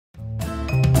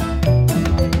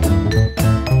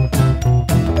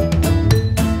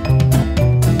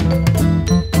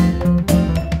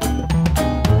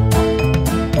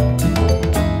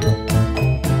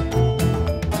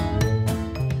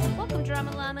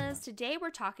Llamas. Today we're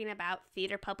talking about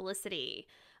theater publicity.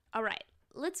 All right,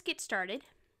 let's get started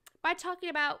by talking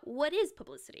about what is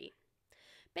publicity.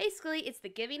 Basically, it's the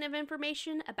giving of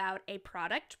information about a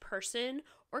product, person,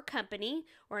 or company,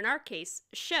 or in our case,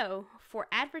 show, for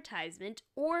advertisement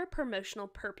or promotional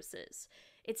purposes.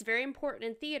 It's very important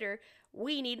in theater.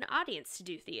 We need an audience to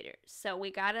do theater, so we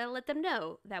gotta let them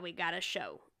know that we got a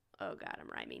show. Oh God, I'm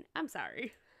rhyming. I'm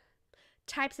sorry.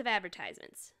 Types of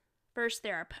advertisements. First,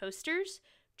 there are posters,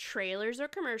 trailers or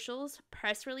commercials,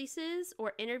 press releases,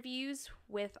 or interviews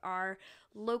with our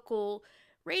local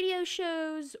radio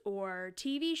shows or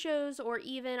TV shows, or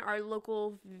even our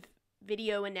local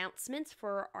video announcements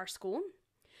for our school,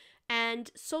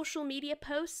 and social media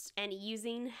posts and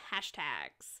using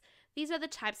hashtags. These are the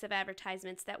types of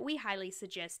advertisements that we highly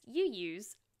suggest you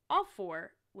use all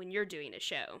four when you're doing a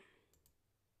show.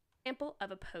 Example of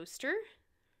a poster.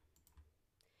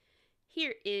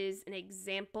 Here is an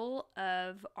example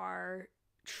of our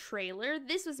trailer.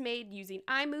 This was made using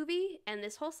Imovie, and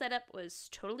this whole setup was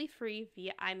totally free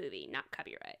via Imovie, not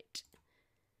copyright.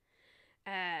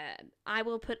 I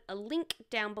will put a link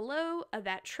down below of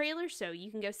that trailer so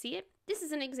you can go see it. This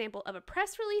is an example of a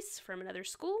press release from another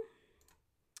school.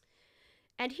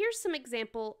 And here's some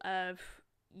example of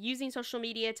using social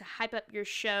media to hype up your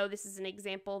show. This is an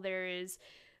example. There is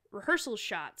rehearsal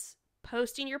shots,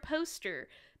 posting your poster,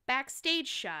 backstage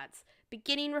shots,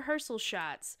 beginning rehearsal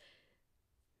shots.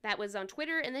 That was on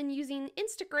Twitter, and then using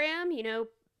Instagram,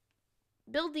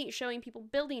 showing people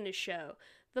building a show.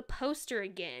 The poster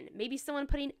again, maybe someone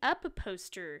putting up a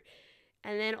poster,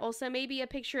 and then also maybe a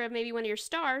picture of maybe one of your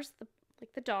stars,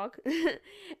 like the dog,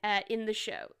 in the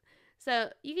show. So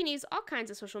you can use all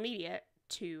kinds of social media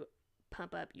to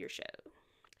pump up your show.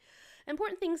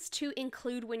 Important things to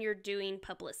include when you're doing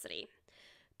publicity.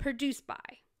 Produced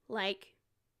by, like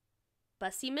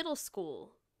Bussy Middle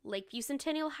School, Lakeview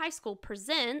Centennial High School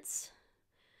presents,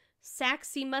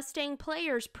 Saxy Mustang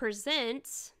Players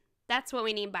presents. That's what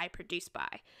we mean by produced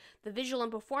by. The Visual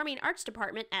and Performing Arts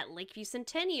Department at Lakeview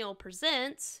Centennial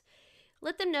presents.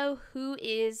 Let them know who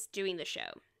is doing the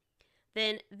show.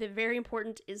 Then the very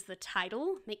important is the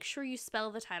title. Make sure you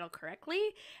spell the title correctly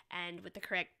and with the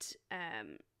correct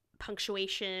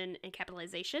punctuation and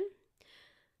capitalization.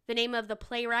 The name of the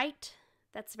playwright.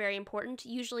 That's very important.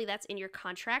 Usually that's in your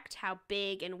contract, how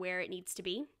big and where it needs to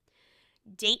be.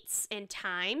 Dates and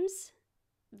times,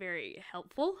 very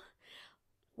helpful.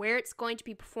 Where it's going to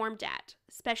be performed at,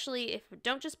 especially if,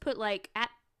 don't just put like at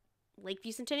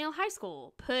Lakeview Centennial High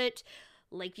School. Put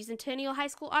Lakeview Centennial High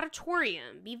School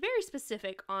Auditorium. Be very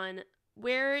specific on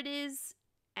where it is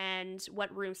and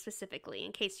what room specifically,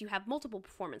 in case you have multiple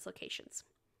performance locations.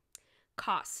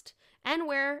 Cost, and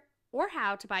where or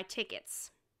how to buy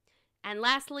tickets. And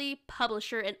lastly,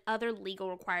 publisher and other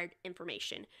legal required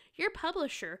information. Your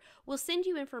publisher will send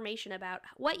you information about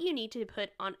what you need to put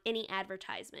on any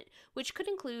advertisement, which could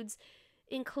include,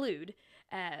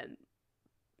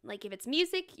 like if it's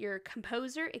music, your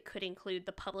composer, it could include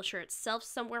the publisher itself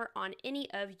somewhere on any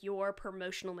of your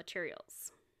promotional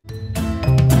materials.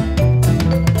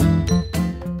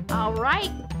 All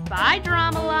right, bye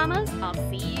Drama Llamas. I'll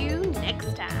see you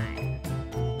next time.